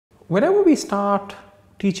Whenever we start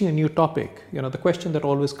teaching a new topic, the question that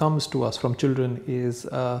always comes to us from children is,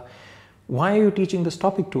 why are you teaching this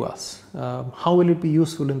topic to us? How will it be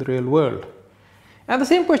useful in the real world? And the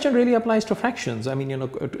same question really applies to fractions. I mean,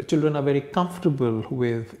 children are very comfortable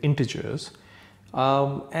with integers.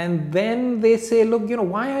 And then they say, look,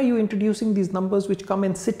 why are you introducing these numbers which come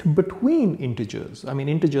and sit between integers? I mean,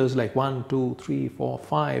 integers like 1, 2, 3, 4,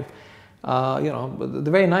 5, the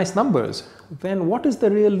very nice numbers. Then what is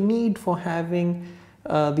the real need for having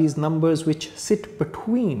these numbers which sit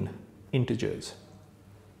between integers?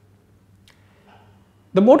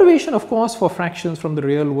 The motivation, of course, for fractions from the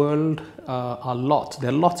real world are lots. There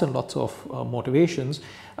are lots and lots of motivations.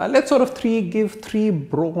 Let's sort of give three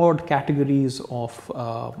broad categories of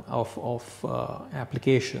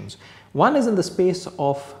applications. One is in the space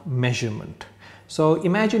of measurement. So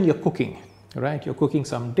imagine you're cooking, right? You're cooking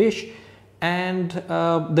some dish, and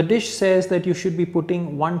the dish says that you should be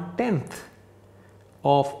putting 1/10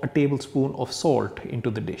 of a tablespoon of salt into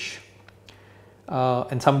the dish.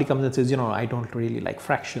 And somebody comes and says, I don't really like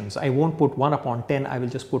fractions. I won't put 1/10, I will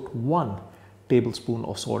just put 1 tablespoon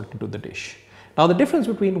of salt into the dish. Now the difference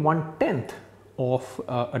between 1/10 of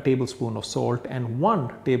a tablespoon of salt and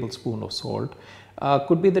 1 tablespoon of salt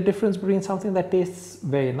could be the difference between something that tastes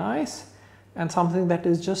very nice and something that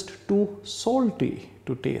is just too salty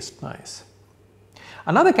to taste nice.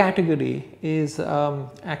 Another category is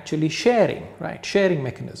actually sharing, right? Sharing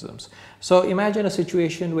mechanisms. So imagine a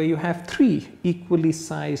situation where you have 3 equally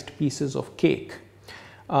sized pieces of cake,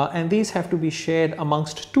 and these have to be shared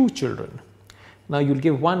amongst 2 children. Now you'll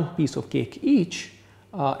give 1 piece of cake each,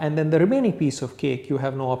 and then the remaining piece of cake you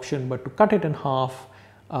have no option but to cut it in half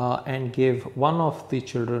and give one of the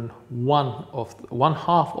children one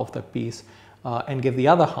half of that piece. And give the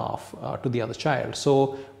other half to the other child.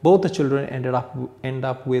 So both the children end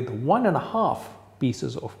up with 1.5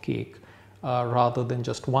 pieces of cake rather than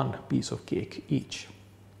just 1 piece of cake each.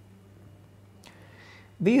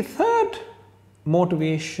 The third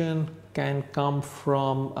motivation can come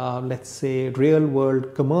from, let's say, real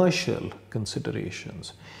world commercial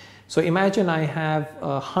considerations. So imagine I have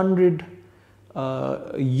 100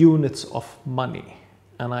 units of money,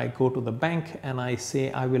 and I go to the bank and I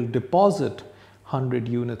say I will deposit 100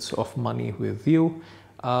 units of money with you.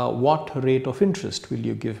 What rate of interest will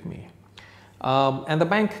you give me? And the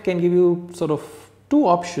bank can give you sort of 2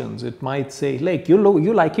 options. It might say, like, you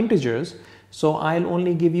like integers, so I'll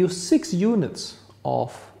only give you 6 units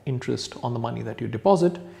of interest on the money that you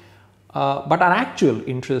deposit. But our actual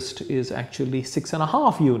interest is actually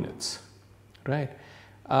 6.5 units, right?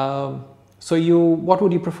 So what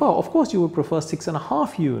would you prefer? Of course, you would prefer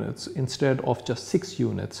 6.5 units instead of just 6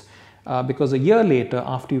 units, because a year later,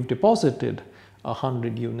 after you've deposited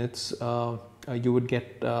 100 units, you would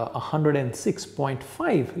get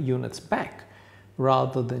 106.5 units back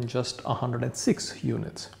rather than just 106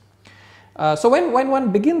 units. So when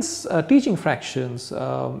one begins teaching fractions,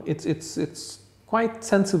 it's quite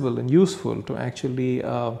sensible and useful to actually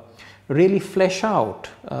really flesh out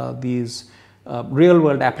these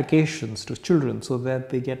real-world applications to children so that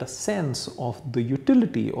they get a sense of the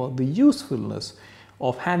utility or the usefulness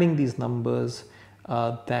of having these numbers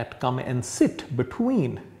that come and sit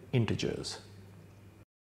between integers.